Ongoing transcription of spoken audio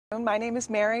My name is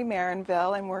Mary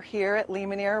Marinville, and we're here at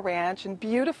Limonera Ranch in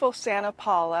beautiful Santa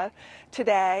Paula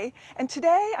today. And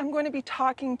today I'm going to be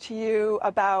talking to you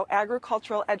about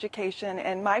agricultural education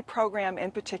and my program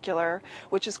in particular,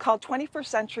 which is called 21st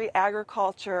Century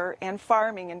Agriculture and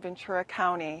Farming in Ventura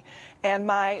County, and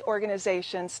my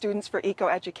organization, Students for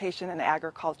Eco-Education and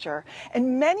Agriculture.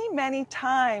 And many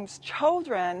times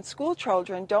children, school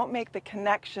children, don't make the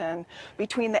connection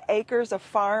between the acres of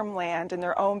farmland in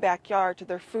their own backyard to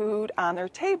their food on their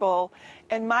table.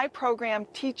 And my program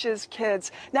teaches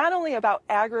kids not only about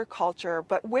agriculture,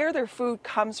 but where their food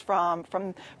comes from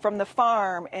the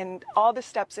farm and all the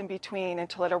steps in between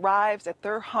until it arrives at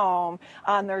their home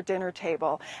on their dinner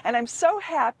table. And I'm so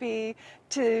happy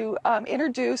to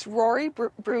introduce Rory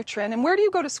Brutrin. And where do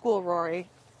you go to school, Rory?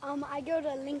 I go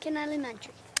to Lincoln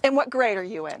Elementary. And what grade are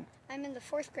you in? I'm in the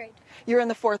 4th grade. You're in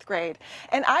the 4th grade.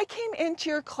 And I came into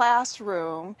your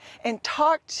classroom and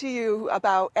talked to you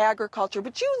about agriculture,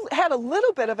 but you had a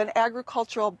little bit of an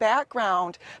agricultural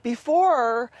background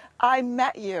before I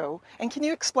met you. And can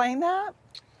you explain that?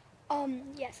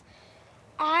 Yes.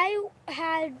 My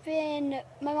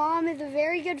mom is a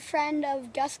very good friend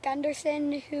of Gus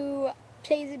Gunderson, who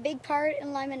plays a big part in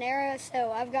Limonera,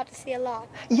 so I've got to see a lot.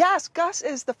 Yes, Gus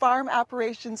is the farm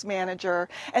operations manager,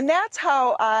 and that's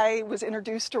how I was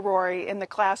introduced to Rory in the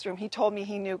classroom. He told me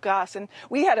he knew Gus, and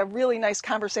we had a really nice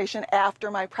conversation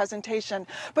after my presentation.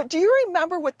 But do you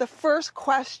remember what the first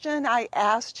question I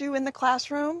asked you in the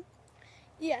classroom?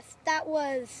 Yes, that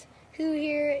was, who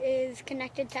here is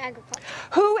connected to agriculture?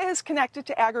 Who is connected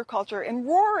to agriculture? And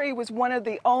Rory was one of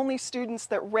the only students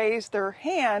that raised their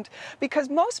hand, because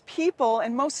most people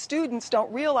and most students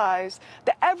don't realize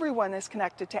that everyone is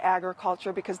connected to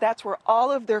agriculture, because that's where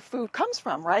all of their food comes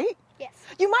from, right? Yes.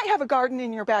 You might have a garden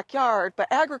in your backyard, but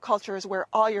agriculture is where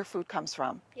all your food comes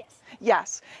from. Yes.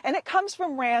 Yes, and it comes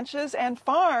from ranches and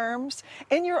farms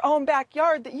in your own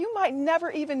backyard that you might never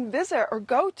even visit or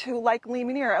go to, like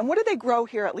Limonera. And what do they grow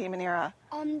here at Limonera?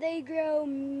 They grow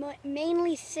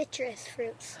mainly citrus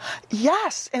fruits.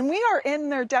 Yes, and we are in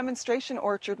their demonstration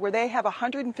orchard where they have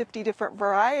 150 different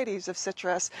varieties of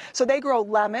citrus. So they grow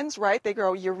lemons, right? They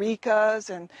grow Eurekas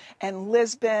and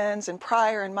Lisbons and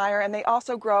Pryor and Meyer, and they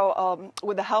also grow,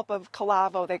 with the help of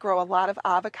Calavo, they grow a lot of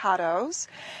avocados.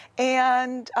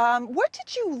 And what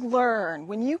did you learn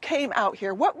when you came out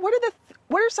here? What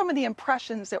are some of the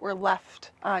impressions that were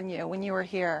left on you when you were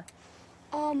here?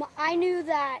 I knew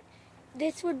that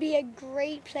this would be a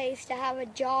great place to have a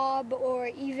job or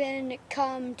even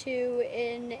come to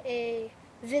in a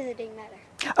visiting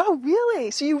manner. Oh, really?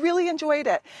 So you really enjoyed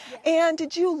it? Yes. And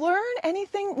did you learn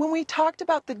anything when we talked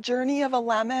about the journey of a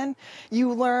lemon?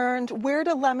 You learned, where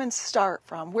do lemons start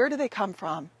from? Where do they come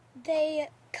from? They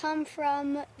come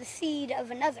from the seed of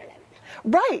another lemon.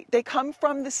 Right, they come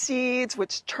from the seeds,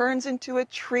 which turns into a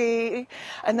tree,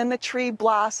 and then the tree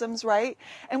blossoms, right?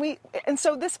 And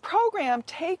so this program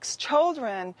takes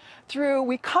children through,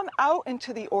 we come out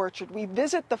into the orchard, we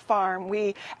visit the farm,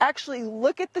 we actually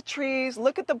look at the trees,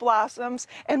 look at the blossoms,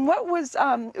 and what was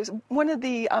one of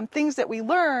the things that we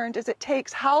learned is it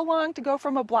takes how long to go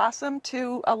from a blossom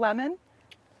to a lemon?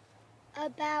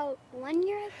 About 1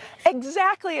 year?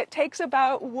 Exactly, it takes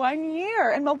about 1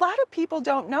 year, and a lot of people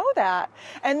don't know that.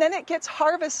 And then it gets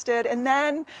harvested, and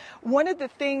then one of the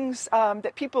things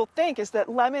that people think is that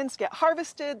lemons get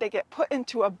harvested, they get put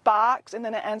into a box, and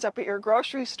then it ends up at your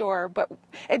grocery store, but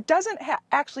it doesn't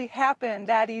actually happen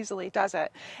that easily, does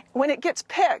it? When it gets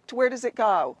picked, where does it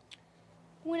go?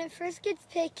 When it first gets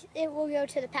picked, it will go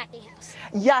to the packing house.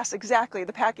 Yes, exactly,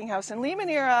 the packing house. And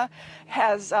Limonera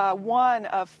has one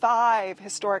of 5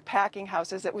 historic packing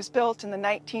houses. It was built in the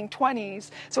 1920s,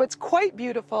 so it's quite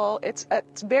beautiful. It's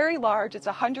very large. It's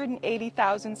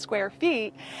 180,000 square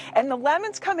feet. And the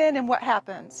lemons come in, and what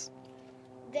happens?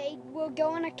 They will go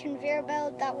on a conveyor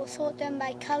belt that will sort them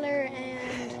by color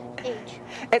and age.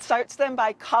 It sorts them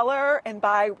by color and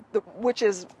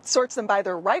sorts them by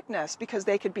their ripeness, because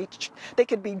they could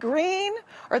be green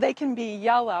or they can be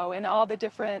yellow, and all the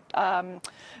different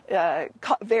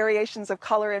variations of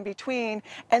color in between.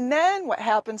 And then what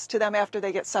happens to them after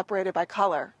they get separated by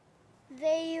color?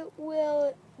 The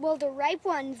ripe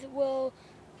ones will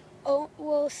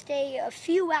stay a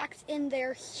few weeks in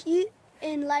their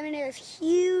in Limonera's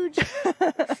huge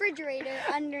refrigerator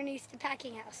underneath the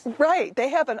packing house. Right. They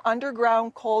have an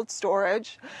underground cold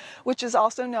storage, which is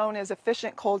also known as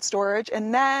efficient cold storage.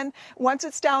 And then once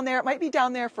it's down there, it might be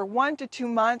down there for 1 to 2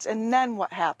 months. And then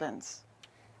what happens?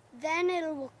 then it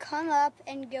will come up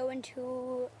and go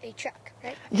into a truck,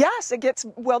 right? Yes, it gets,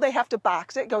 well, they have to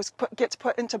box it, gets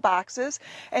put into boxes,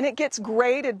 and it gets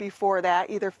graded before that,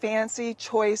 either fancy,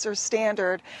 choice, or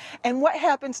standard. And what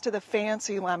happens to the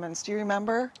fancy lemons? Do you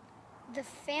remember? The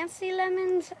fancy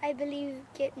lemons, I believe,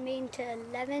 get made into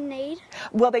lemonade.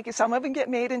 Well, some of them get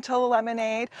made into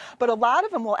lemonade, but a lot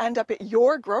of them will end up at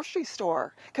your grocery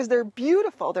store because they're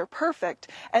beautiful, they're perfect.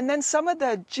 And then some of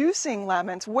the juicing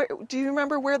lemons, do you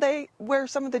remember where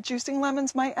some of the juicing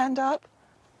lemons might end up?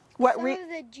 Some of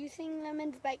the juicing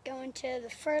lemons might go into the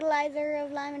fertilizer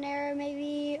of limonera,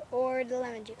 maybe, or the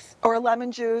lemon juice. Or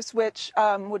lemon juice, which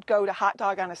would go to hot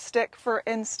dog on a stick, for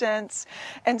instance.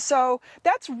 And so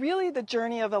that's really the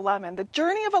journey of a lemon. The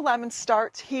journey of a lemon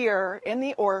starts here in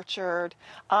the orchard,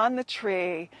 on the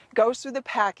tree, goes through the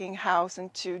packing house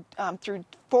and through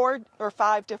 4 or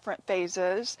 5 different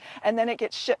phases, and then it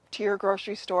gets shipped to your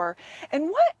grocery store.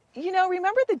 And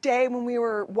remember the day when we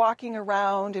were walking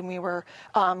around and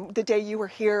the day you were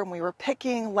here and we were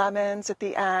picking lemons at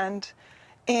the end?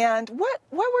 And what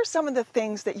were some of the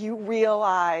things that you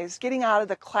realized getting out of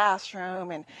the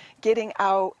classroom and getting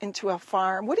out into a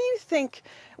farm? What do you think,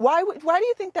 why do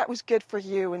you think that was good for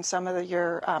you and some of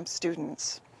your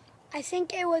students? I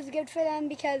think it was good for them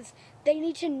because they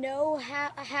need to know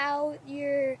how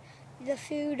the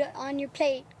food on your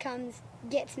plate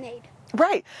gets made.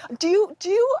 Right. Do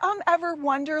you ever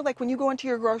wonder, like when you go into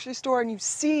your grocery store and you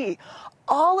see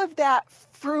all of that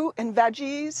fruit and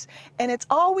veggies and it's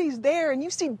always there and you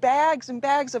see bags and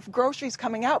bags of groceries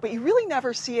coming out, but you really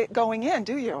never see it going in,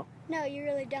 do you? No, you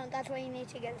really don't. That's why you need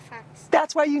to go to farms.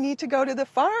 That's why you need to go to the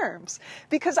farms.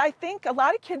 Because I think a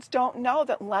lot of kids don't know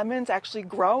that lemons actually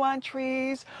grow on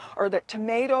trees, or that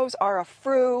tomatoes are a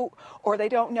fruit, or they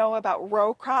don't know about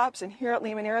row crops. And here at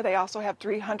Limonera, they also have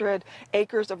 300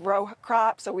 acres of row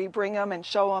crops. So we bring them and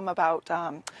show them about,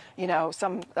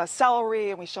 some celery,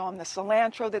 and we show them the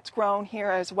cilantro that's grown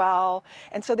here as well.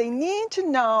 And so they need to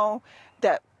know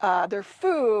that their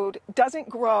food doesn't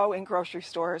grow in grocery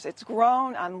stores. It's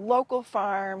grown on local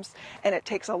farms, and it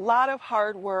takes a lot of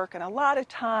hard work and a lot of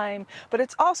time, but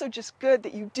it's also just good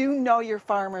that you do know your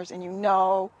farmers and you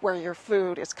know where your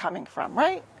food is coming from,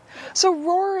 right? So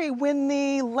Rory, when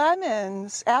the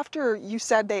lemons, after you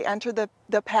said they enter the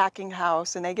packing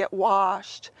house and they get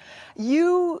washed,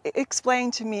 you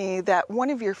explained to me that one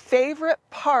of your favorite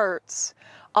parts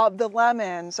of the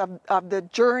lemons, of the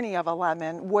journey of a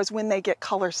lemon, was when they get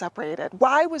color separated.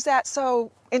 Why was that so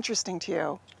interesting to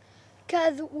you?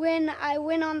 Because when I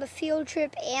went on the field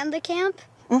trip and the camp,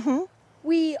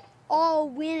 we all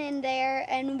went in there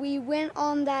and we went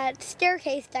on that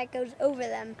staircase that goes over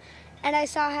them. And I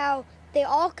saw how they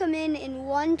all come in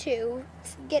one tube,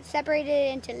 get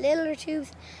separated into littler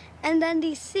tubes, and then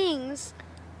these things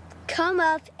come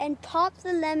up and pop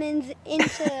the lemons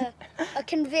into a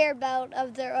conveyor belt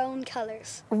of their own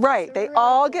colors. Right, they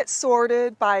all get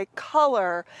sorted by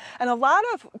color, and a lot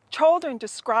of children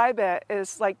describe it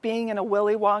as like being in a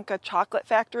Willy Wonka chocolate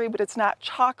factory, but it's not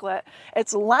chocolate,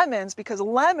 it's lemons, because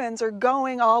lemons are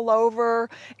going all over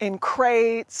in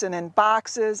crates and in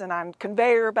boxes and on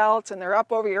conveyor belts, and they're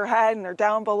up over your head and they're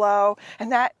down below,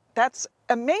 and that's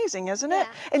amazing, isn't it?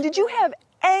 Yeah. And did you have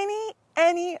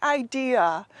any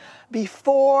idea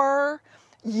before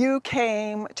you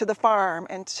came to the farm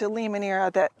and to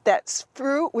Limonera that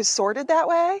fruit was sorted that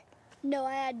way? No,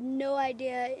 I had no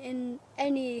idea in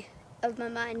any of my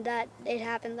mind that it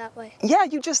happened that way. Yeah,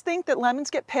 you just think that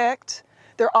lemons get picked,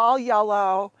 they're all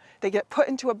yellow, they get put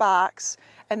into a box,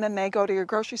 and then they go to your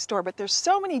grocery store. But there's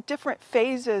so many different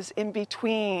phases in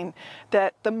between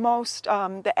that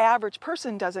the average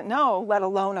person doesn't know, let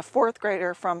alone a 4th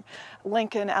grader from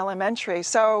Lincoln Elementary.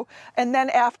 So, and then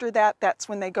after that, that's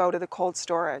when they go to the cold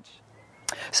storage.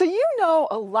 So you know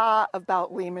a lot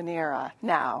about Limonera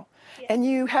now, yes, and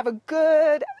you have a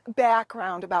good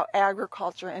background about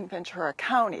agriculture in Ventura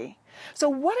County. So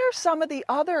what are some of the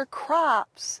other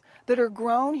crops that are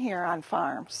grown here on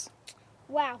farms?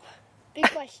 Wow. Big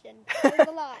question. There's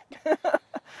a lot.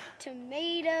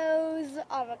 Tomatoes,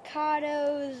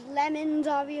 avocados, lemons,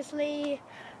 obviously,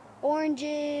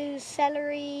 oranges,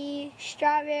 celery,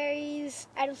 strawberries.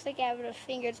 I don't think I have enough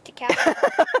fingers to count.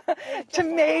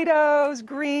 Tomatoes,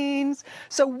 greens.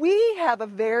 So we have a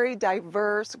very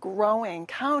diverse growing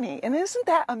county. And isn't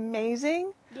that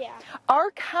amazing? Yeah.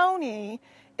 Our county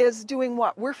is doing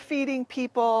what? We're feeding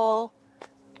people.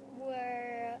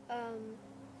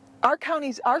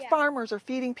 Our farmers are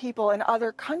feeding people in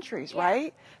other countries,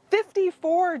 right?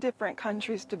 54 different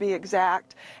countries to be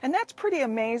exact. And that's pretty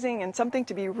amazing and something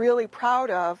to be really proud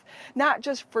of, not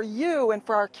just for you and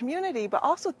for our community, but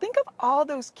also think of all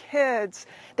those kids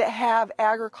that have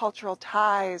agricultural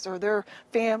ties or their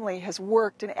family has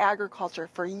worked in agriculture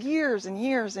for years and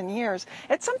years and years.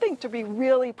 It's something to be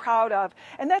really proud of.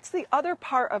 And that's the other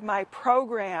part of my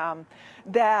program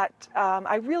that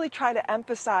I really try to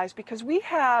emphasize, because we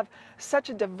have such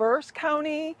a diverse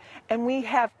county and we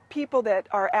have people that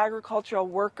are agricultural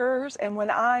workers, and when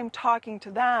I'm talking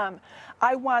to them,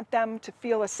 I want them to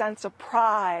feel a sense of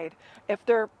pride if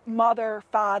their mother,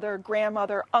 father,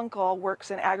 grandmother, uncle works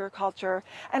in agriculture.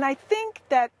 And I think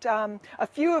that a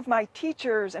few of my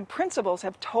teachers and principals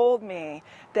have told me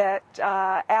that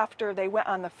after they went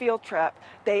on the field trip,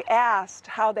 they asked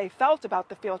how they felt about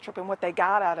the field trip and what they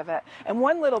got out of it. And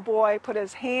one little boy put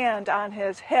his hand on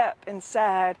his hip and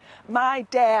said, "My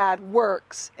dad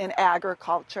works in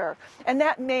agriculture." And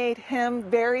that made him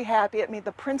very happy. It made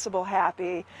the principal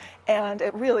happy. And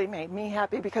it really made me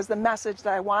happy, because the message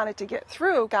that I wanted to get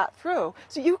through got through.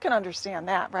 So you can understand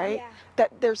that, right? Yeah.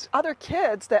 That there's other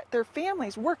kids that their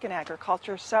families work in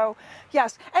agriculture. So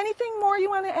yes, anything more you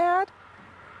want to add?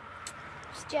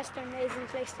 It's just an amazing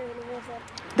place to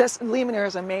visit. This Lemonnier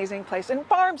is an amazing place, and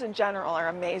farms in general are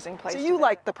amazing places. So you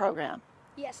like the program?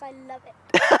 Yes, I love it.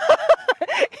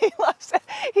 He loves it.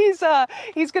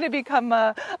 He's going to become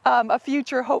a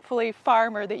future, hopefully,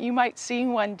 farmer that you might see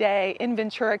one day in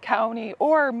Ventura County,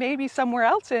 or maybe somewhere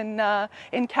else in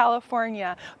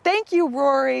California. Thank you,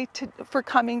 Rory, for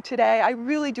coming today. I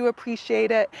really do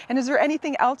appreciate it. And is there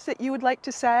anything else that you would like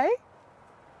to say?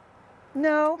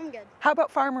 No? I'm good. How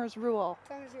about Farmers Rule?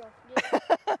 Farmers Rule.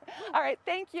 Yeah. All right,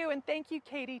 thank you, and thank you,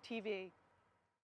 KDTV.